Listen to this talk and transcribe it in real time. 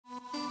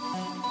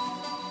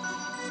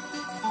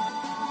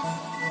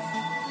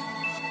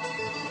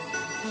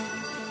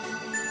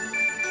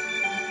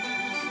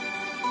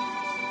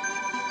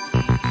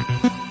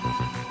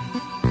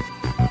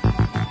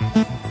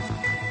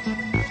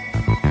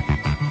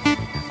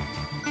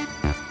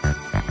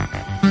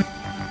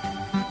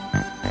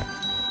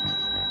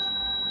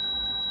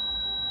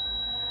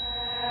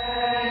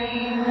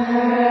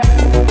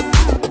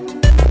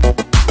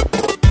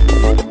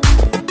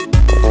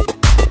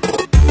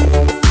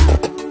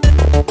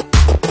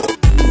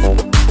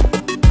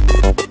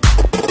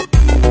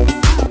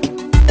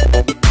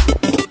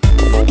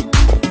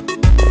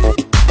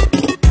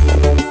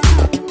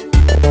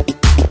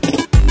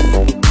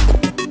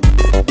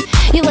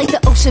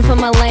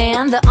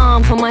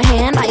my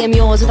hand, I am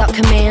yours without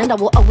command. I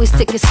will always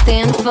take a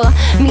stand for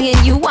me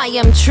and you. I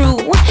am true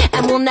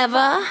and will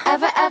never,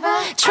 ever, ever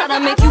try to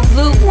make you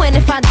blue. And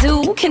if I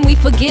do, can we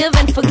forgive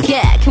and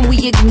forget? Can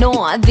we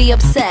ignore the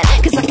upset?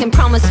 Cause I can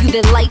promise you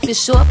that life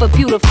is short but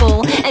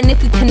beautiful. And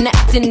if we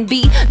connect and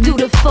be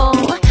dutiful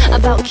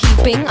about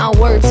keeping our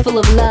words full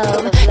of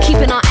love,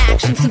 keeping our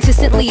actions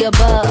consistently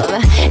above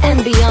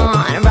and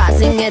beyond,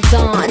 rising at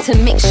dawn to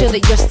make sure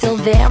that you're still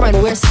there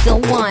and we're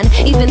still one.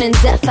 Even in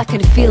death I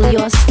can feel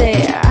your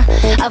stare.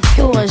 Of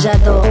course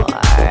j'adore.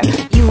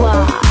 You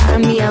are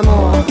mi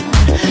amor.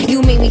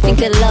 You make me think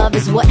that love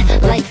is what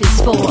life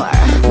is for.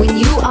 When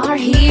you are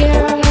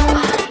here,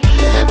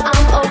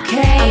 I'm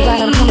okay. I'm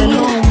glad I'm coming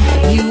home.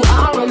 You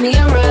are a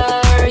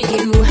mirror.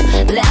 You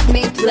let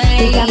me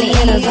play. You got me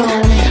in a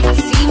zone. I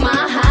see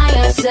my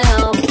higher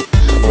self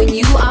when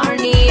you are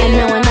near. And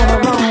no one ever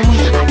wrong.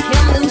 I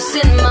can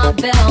loosen my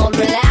belt,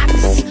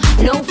 relax,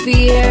 no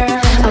fear.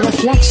 A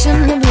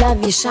reflection of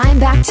love, you shine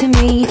back to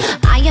me.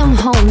 I am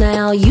whole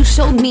now, you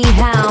showed me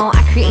how.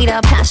 I create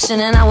a passion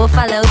and I will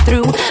follow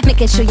through,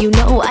 making sure you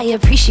know I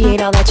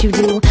appreciate all that you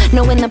do.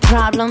 Knowing the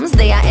problems,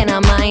 they are in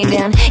our mind,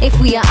 and if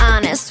we are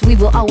honest, we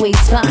will always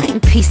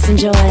find peace and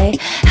joy,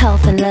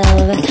 health and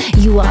love.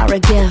 You are a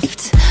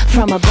gift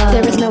from above.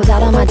 There is no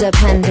doubt on my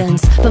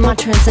dependence, but my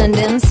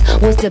transcendence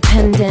was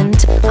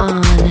dependent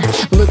on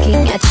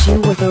looking at you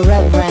with a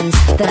reverence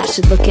that I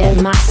should look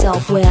at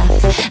myself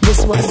with.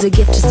 This was a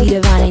gift to see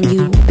divine in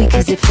you,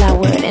 because it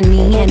flowered in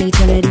me, and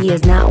eternity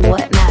is not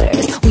what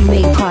matters. We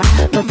make part,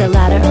 but the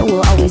latter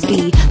will always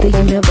be the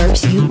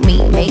universe. You,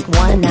 me, make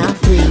one, not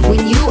three.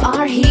 When you